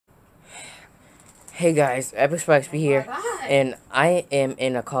Hey guys, EpicSparta XP here, and I am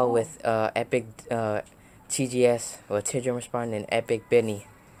in a call with Epic TGS, or TehGermanSpartan and Epic Beni.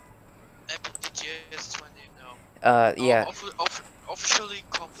 Epic TGS 20, no. Yeah. Officially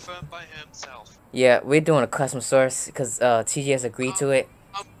confirmed by himself. Yeah, we're doing a custom source because TGS agreed to it.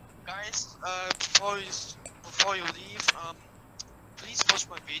 Guys, before you leave, please watch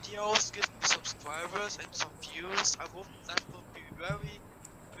my videos, give me subscribers and some views. That would be very appreciated.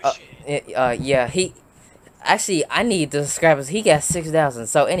 Yeah, actually, I need the subscribers. He got 6,000.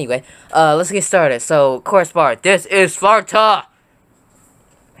 So anyway, let's get started. So, course part. This is Sparta.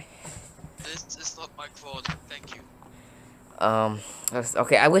 This is not my quote. Thank you.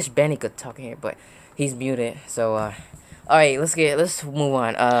 Okay. I wish Benny could talk in here, but he's muted. So, all right. Let's move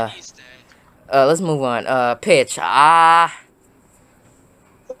on. He's dead. Let's move on. Pitch. Yeah.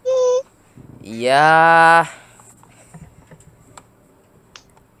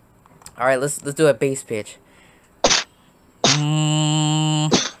 All right. Let's do a bass pitch.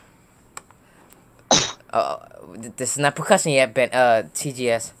 This is not percussion yet, Ben.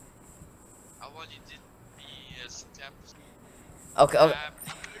 TGS. I want you to be clap. Okay. Okay.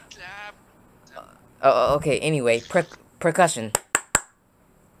 Clap. Okay. Anyway, percussion.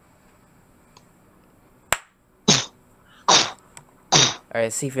 All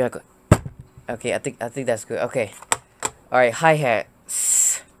right. See if you're good. Okay. I think that's good. Okay. All right. Hi hat.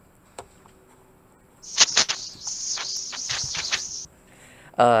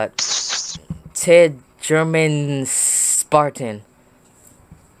 TehGermanSpartan.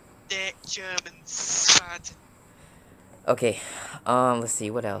 TehGermanSpartan. Okay. Let's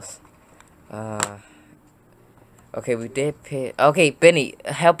see what else. Okay, we did pick. Okay, Benny,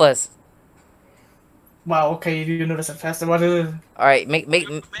 help us. Wow. Okay, you know this faster. What is it? All right, We're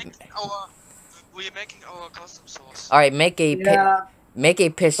making our custom source. All right, make a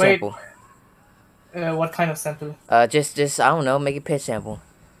pitch sample. What kind of sample? Just I don't know, make a pitch sample.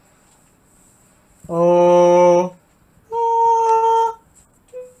 Oh.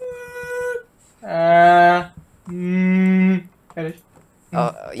 Yeah,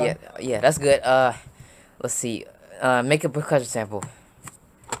 that's good. Let's see. Make a percussion sample.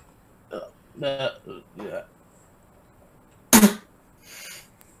 Yeah.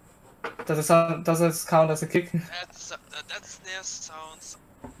 Does it count as a kick? That snare sounds.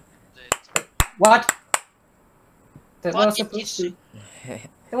 What? That What was supposed to.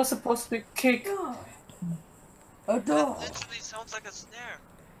 It was supposed to be kick. That literally sounds like a snare.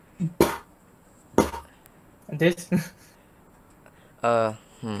 And this? Let's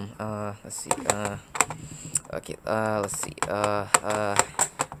see. Okay. Let's see.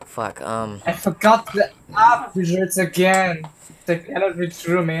 Fuck. I forgot the words again. The energy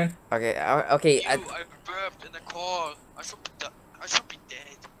true, man. Okay. Okay. I burped in the call. I should be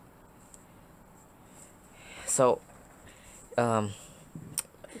dead. So, But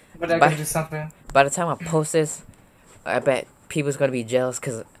I gotta do something. by the time I post this, I bet people's gonna be jealous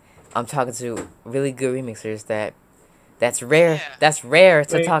because I'm talking to really good remixers that's rare. Yeah. That's rare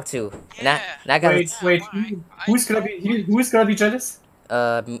to Wait. talk to. And Yeah. I gotta. Wait. Who's gonna be jealous?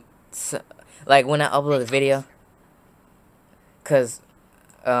 Like when I upload the video, cause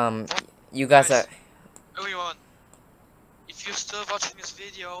you guys are. Everyone, if you're still watching this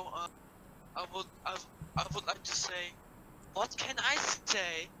video, I would like to say, what can I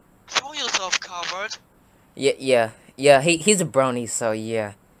say? Show yourself covered. Yeah. He's a brony, so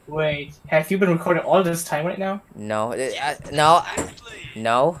yeah. Wait, have you been recording all this time right now? No, Exactly.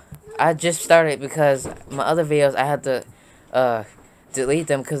 no. I just started because my other videos I had to delete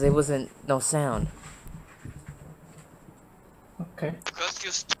them because there wasn't no sound. Okay. Because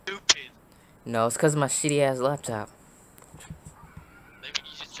you're stupid. No, it's because of my shitty ass laptop. Maybe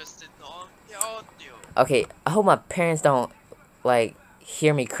you just didn't on the audio. Okay, I hope my parents don't like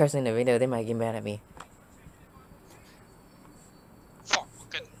hear me cursing in the video. They might get mad at me.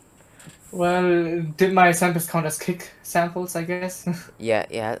 Fucking. Well, did my samples count as kick samples? I guess. Yeah.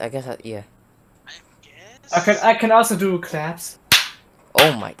 I guess. Yeah. I guess. I can also do claps.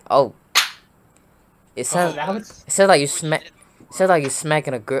 Oh my. Oh. It sounds. Loud? It sounds like you smack. It sounds like you're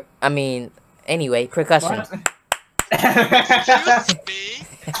smacking a girl. I mean. Anyway, percussion. What? Excuse me.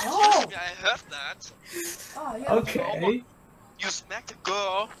 Oh. I heard that. Oh, yeah. Okay. You smacked a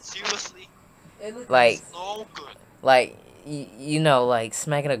girl. Seriously. It looks Like, No good. like, you know, like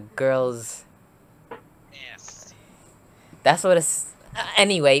smacking a girl's. Yes. That's what it's.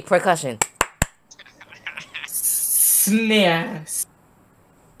 Anyway, percussion. Snares.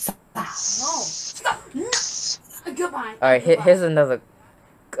 No. Stop. Goodbye. All right, Goodbye. here's another.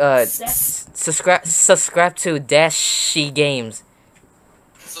 Sex. Subscribe to Dashi Games.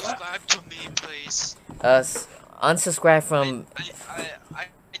 Subscribe Subscribe to me, please. Unsubscribe from. I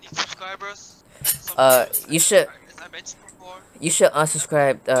need subscribers. You should. As I mentioned before. You should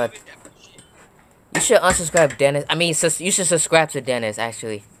unsubscribe. You should unsubscribe Dennis. I mean, you should subscribe to Dennis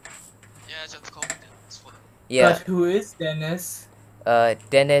actually. Yeah, just call me Dennis for Yeah. But who is Dennis? Dennis.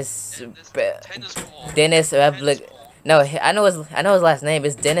 tennis ball. Dennis. Tennis ball. No, I know his last name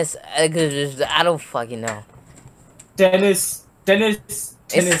is Dennis. I don't fucking know. Dennis.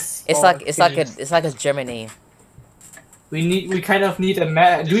 It's like a German name. We kind of need a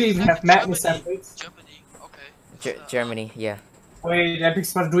map. Do we even have madness samples? Germany. Okay. Germany, yeah. Wait,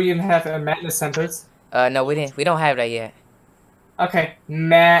 EpicSparta, do we even have madness samples? No, we didn't. We don't have that yet. Okay,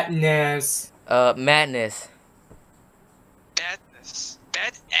 madness. Madness. Badness.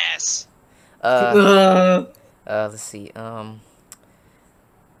 Badass. Let's see.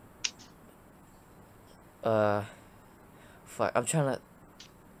 Fuck. I'm trying to.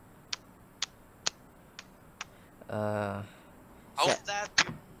 How's that,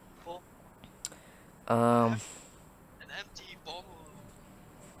 people? Um. An empty bottle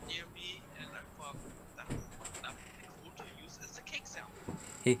near me, and I thought that would be cool to use as a cake sound.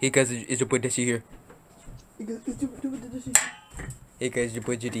 Hey guys, it's your boy Dashi here. Hey guys, your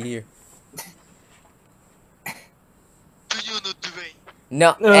boy JD here. Do you know the way?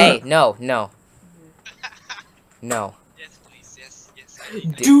 No, hey, no. No. Yes, please. Yes.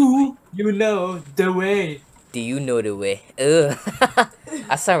 Do you know the way? Do you know the way? Ugh.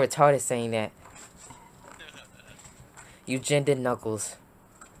 I sound retarded saying that. You gendered knuckles.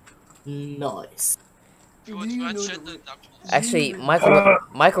 Nice. You want transgender knuckles? Actually,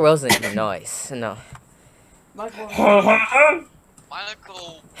 Michael Rosen is nice. No. Michael.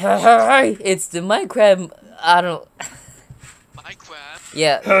 Hey, it's the Minecraft. I don't. Minecraft.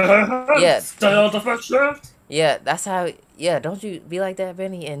 Yeah. Stay out of my shirt. Yeah, that's how. Yeah, don't you be like that,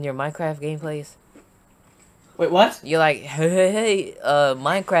 Benny, in your Minecraft gameplays? Wait, what? You're like, hey,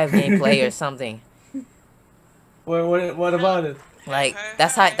 Minecraft gameplay or something. What about it? Like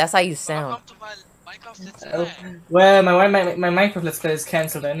that's how you sound. Welcome to my Minecraft Let's Play. Well, my Minecraft Let's Play is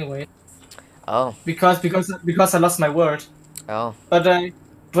cancelled anyway. Oh. Because I lost my word. Oh. But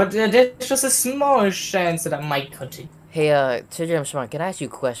there's just a small chance that I might continue. Hey, TehGermanSpartan, can I ask you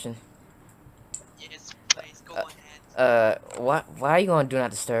a question? Yes, please go ahead. Why are you gonna do not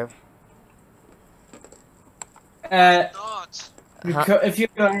disturb? Not. Because if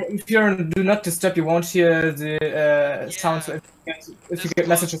you're on Do Not Disturb, you won't hear the sounds if you get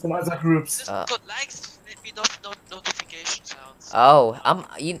messages from other groups. Just put likes, maybe not notification sounds. Oh,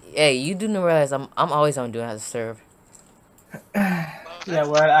 hey, you do not realize I'm always on do not disturb. Yeah,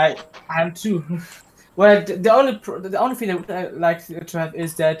 well, I am too. Well, the only thing that I like to have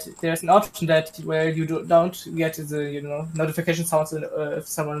is that there's an option that where you don't get the notification sounds if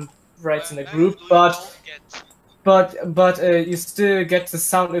someone writes in a group, but you still get the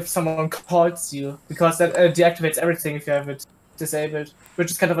sound if someone calls you, because that deactivates everything if you have it disabled,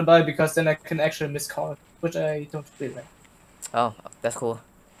 which is kind of annoying because then I can actually miss call, which I don't really like. Oh, that's cool.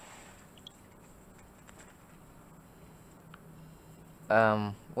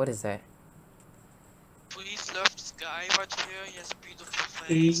 What is that? Please love this guy right here. He has a beautiful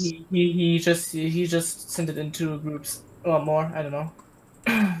face. He just sent it into groups or more. I don't know.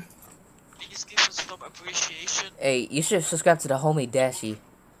 Please give us some appreciation. Hey, you should subscribe to the homie Dashi.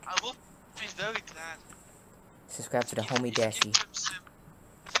 I will be very glad. Subscribe to the homie Dashi.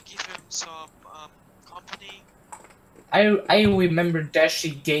 Give him some company. I remember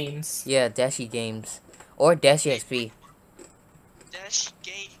Dashi Games. Yeah, Dashi Games or Dashi XP. Dashi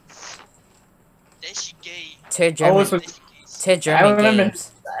Games. Dashi Gay. TehGerman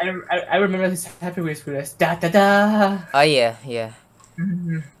Games. I remember his Happy Wheels videos. Da da da. Oh yeah.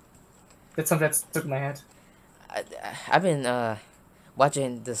 That's something that stuck in my head. I've been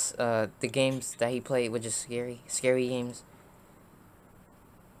watching the games that he played, which is scary games.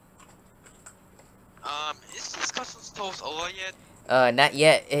 Is this custom stove over yet? Not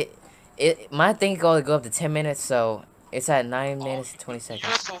yet. My thing go up to 10 minutes, so it's at 9 minutes and 20 seconds.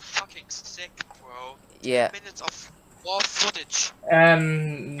 You're so fucking sick, bro. Yeah. 10 minutes of raw footage.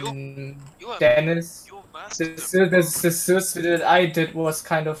 Dennis. You The first video that I did was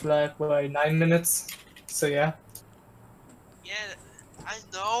kind of like 9 minutes. So yeah. Yeah, I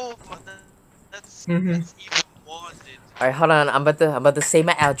know, but that's even more than it. Alright, hold on. I'm about to say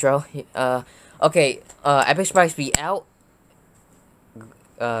my outro. Okay. EpicSparta XP out.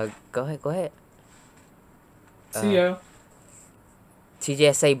 Go ahead. See ya.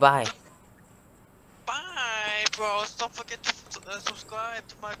 TJ, say bye. Bye, bros. Don't forget to subscribe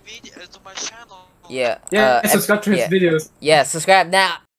to my video, to my channel. Yeah. Yeah, subscribe to his videos. Yeah, subscribe now.